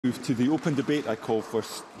Move to the open debate. I call for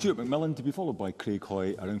Stuart McMillan to be followed by Craig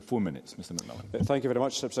Hoy. Around 4 minutes, Mr McMillan. Thank you very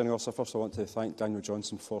much, Presiding Officer. First, I want to thank Daniel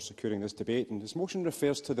Johnson for securing this debate. And his motion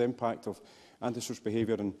refers to the impact of antisocial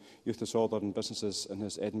behaviour and youth disorder in businesses in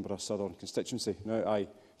his Edinburgh Southern constituency. Now, I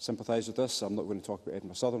sympathise with this. I'm not going to talk about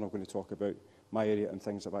Edinburgh Southern. I'm going to talk about my area and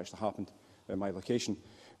things that have actually happened in my location,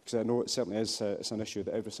 because I know it certainly is it's an issue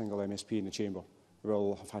that every single MSP in the Chamber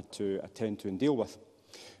will have had to attend to and deal with.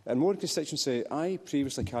 In my own constituency, I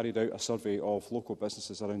previously carried out a survey of local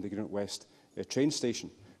businesses around the Greenock West train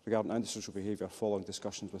station regarding antisocial behaviour following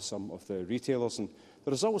discussions with some of the retailers. And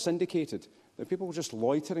the results indicated that people were just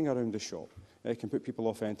loitering around the shop. It can put people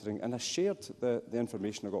off entering. And I shared the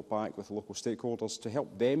information I got back with local stakeholders to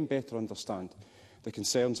help them better understand the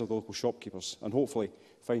concerns of the local shopkeepers and hopefully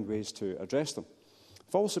find ways to address them.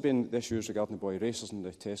 There have also been the issues regarding the boy racers in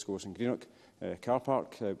the Tesco's in Greenock car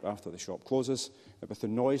park after the shop closes, with the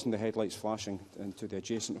noise and the headlights flashing into the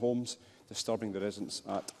adjacent homes, disturbing the residents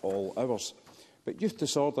at all hours. But youth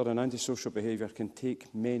disorder and antisocial behaviour can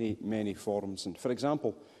take many, many forms. And for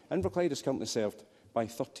example, Inverclyde is currently served by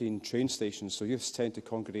 13 train stations, so youths tend to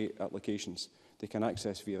congregate at locations they can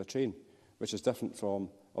access via a train, which is different from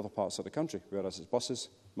other parts of the country, whereas it's buses.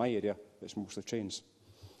 My area, it's mostly trains.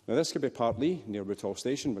 Now, this could be Partlea, near Woodhall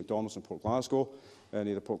Station, McDonald's in Port Glasgow,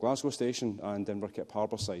 near the Port Glasgow Station, and Inverkip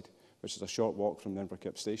Harbourside, which is a short walk from the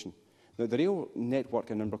Inverkip Station. Now, the rail network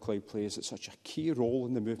in Inverclyde plays such a key role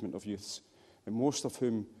in the movement of youths, and most of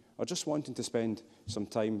whom are just wanting to spend some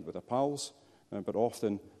time with their pals, but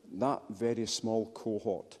often that very small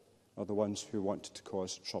cohort are the ones who want to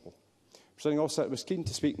cause trouble. Presiding Officer, I was keen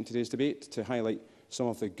to speak in today's debate to highlight some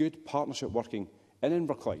of the good partnership working in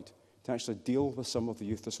Inverclyde to actually deal with some of the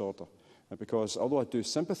youth disorder. Because although I do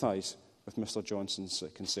sympathise with Mr Johnson's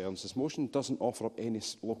concerns, his motion doesn't offer up any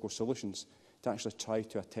local solutions to actually try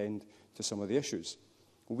to attend to some of the issues.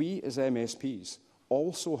 We as MSPs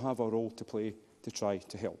also have a role to play to try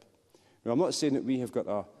to help. Now, I'm not saying that we have got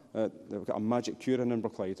a magic cure in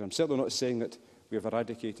Inverclyde. I'm certainly not saying that we have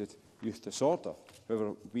eradicated youth disorder.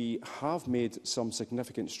 However, we have made some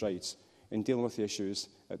significant strides in dealing with the issues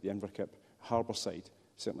at the Inverkip Harbourside,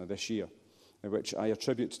 certainly this year, which I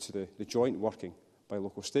attribute to the joint working by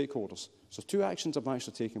local stakeholders. So 2 actions have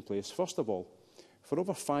actually taken place. First of all, for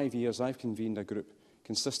over 5 years, I've convened a group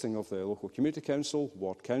consisting of the local community council,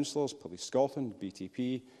 ward councillors, Police Scotland,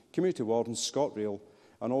 BTP, community wardens, ScotRail,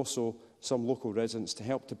 and also some local residents to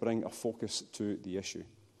help to bring a focus to the issue.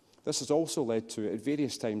 This has also led to, at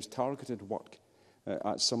various times, targeted work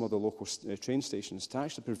at some of the local train stations to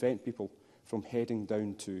actually prevent people from heading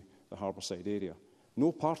down to the Harbourside area.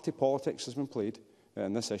 No party politics has been played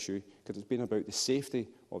in this issue, because it's been about the safety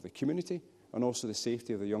of the community and also the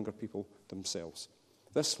safety of the younger people themselves.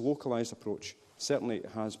 This localised approach certainly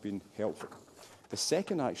has been helpful. The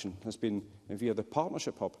second action has been via the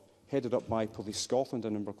Partnership Hub, headed up by Police Scotland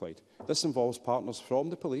and Inverclyde. This involves partners from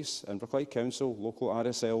the police, Inverclyde Council, local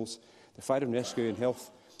RSLs, the Fire and Rescue and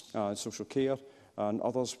Health and Social Care, and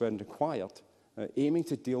others when required, aiming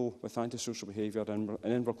to deal with antisocial behaviour in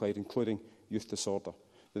Inverclyde, including youth disorder.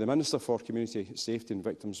 The Minister for Community Safety and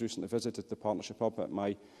Victims recently visited the Partnership Hub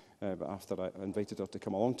after I invited her to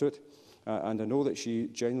come along to it, and I know that she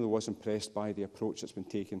genuinely was impressed by the approach that's been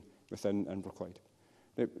taken within Inverclyde.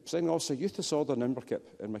 Now, Presiding Officer, youth disorder in Inverkip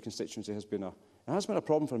in my constituency has been a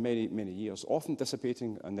problem for many, many years, often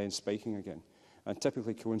dissipating and then spiking again, and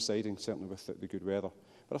typically coinciding certainly with the good weather.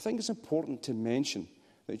 But I think it's important to mention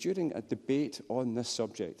that during a debate on this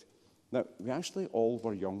subject, that we actually all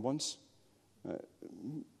were young once.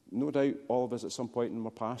 No doubt all of us at some point in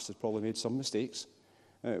our past have probably made some mistakes.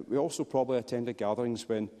 We also probably attended gatherings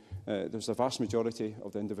when there's a vast majority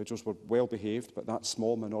of the individuals were well behaved, but that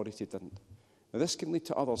small minority didn't. Now, this can lead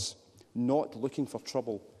to others not looking for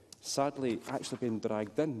trouble, sadly actually being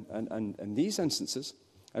dragged in. And in these instances,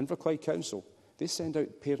 Inverclyde Council, they send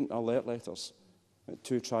out parent alert letters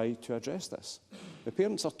to try to address this. The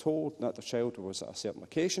parents are told that their child was at a certain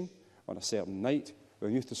location on a certain night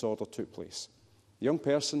when youth disorder took place. The young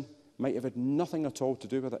person might have had nothing at all to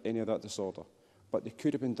do with any of that disorder, but they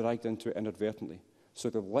could have been dragged into it inadvertently. So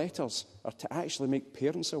the letters are to actually make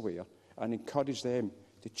parents aware and encourage them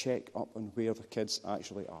to check up on where the kids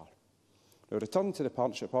actually are. Now, returning to the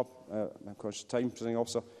Partnership Hub, I'm conscious of time, Presiding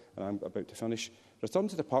Officer, and I'm about to finish. Returning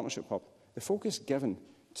to the Partnership Hub, the focus given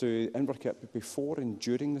to Inverkip before and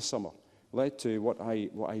during the summer led to what I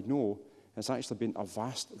know has actually been a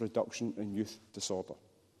vast reduction in youth disorder.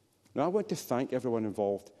 Now, I want to thank everyone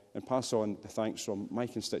involved and pass on the thanks from my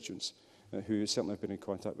constituents who certainly have been in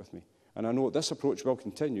contact with me. And I know this approach will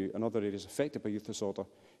continue in other areas affected by youth disorder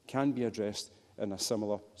can be addressed in a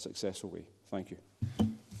similar, successful way. Thank you.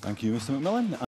 Thank you, Mr McMillan.